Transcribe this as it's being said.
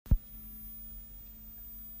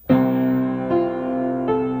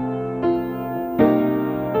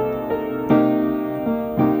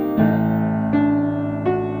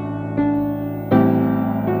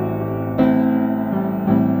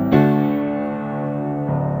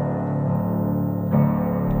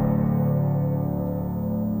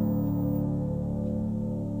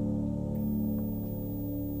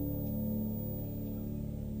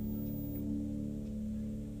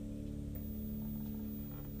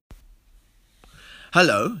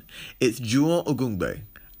Hello, it's Juwon Ogungbe,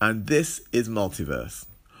 and this is Multiverse.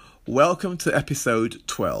 Welcome to episode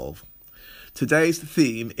 12. Today's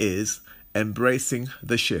theme is Embracing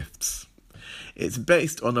the Shifts. It's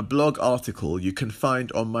based on a blog article you can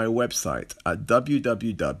find on my website at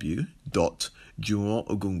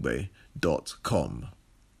www.juwonogungbe.com.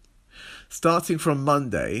 Starting from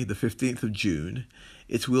Monday, the 15th of June,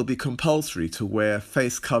 it will be compulsory to wear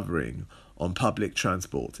face covering on public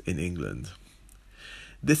transport in England.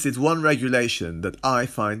 This is one regulation that I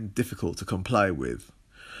find difficult to comply with,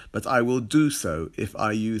 but I will do so if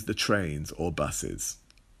I use the trains or buses.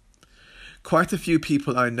 Quite a few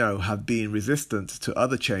people I know have been resistant to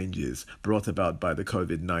other changes brought about by the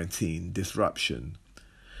COVID-19 disruption.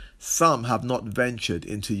 Some have not ventured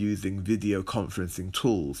into using video conferencing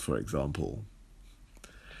tools, for example.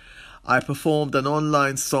 I performed an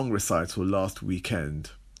online song recital last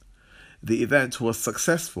weekend. The event was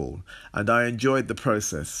successful and I enjoyed the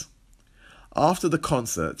process. After the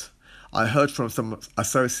concert, I heard from some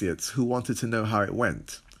associates who wanted to know how it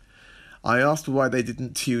went. I asked why they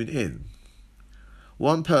didn't tune in.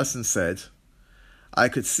 One person said, "I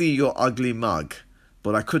could see your ugly mug,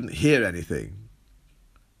 but I couldn't hear anything."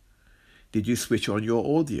 "Did you switch on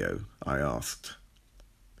your audio?" I asked.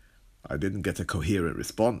 I didn't get a coherent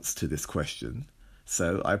response to this question,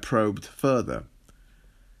 so I probed further.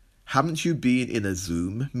 "Haven't you been in a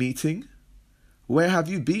Zoom meeting? Where have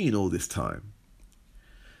you been all this time?"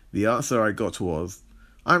 The answer I got was,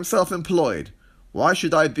 "I'm self-employed. Why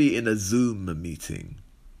should I be in a Zoom meeting?"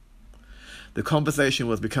 The conversation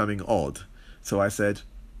was becoming odd, so I said,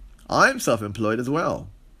 "I'm self-employed as well.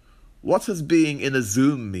 What has being in a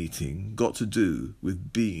Zoom meeting got to do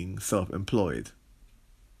with being self-employed?"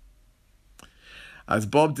 As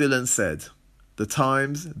Bob Dylan said, "The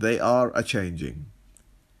times, they are a-changing."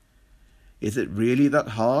 Is it really that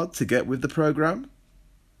hard to get with the program?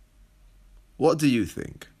 What do you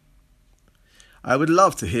think? I would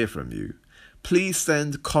love to hear from you. Please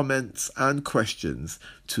send comments and questions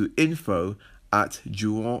to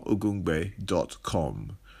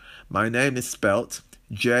info@juwonogungbe.com. My name is spelt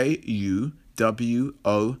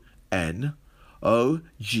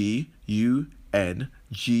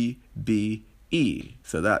JUWONOGUNGBE.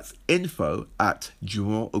 So that's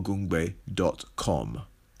info@juwonogungbe.com.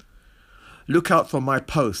 Look out for my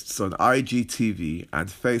posts on IGTV and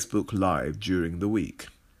Facebook Live during the week.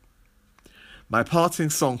 My parting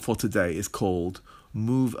song for today is called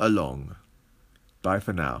Move Along. Bye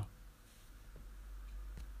for now.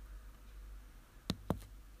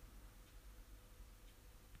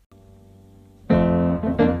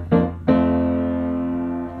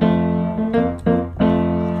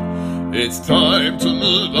 It's time to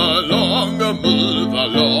move along, move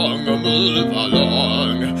along, move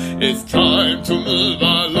along. It's time to move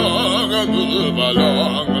along, move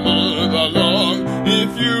along, move along.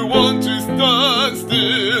 If you want to stand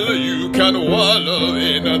still, you can wallow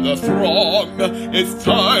in the throng. It's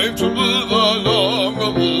time to move along,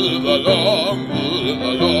 move along, move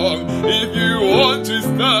along. If you want to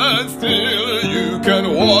stand still, you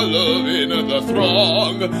can wallow in the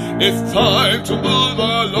throng. It's time to move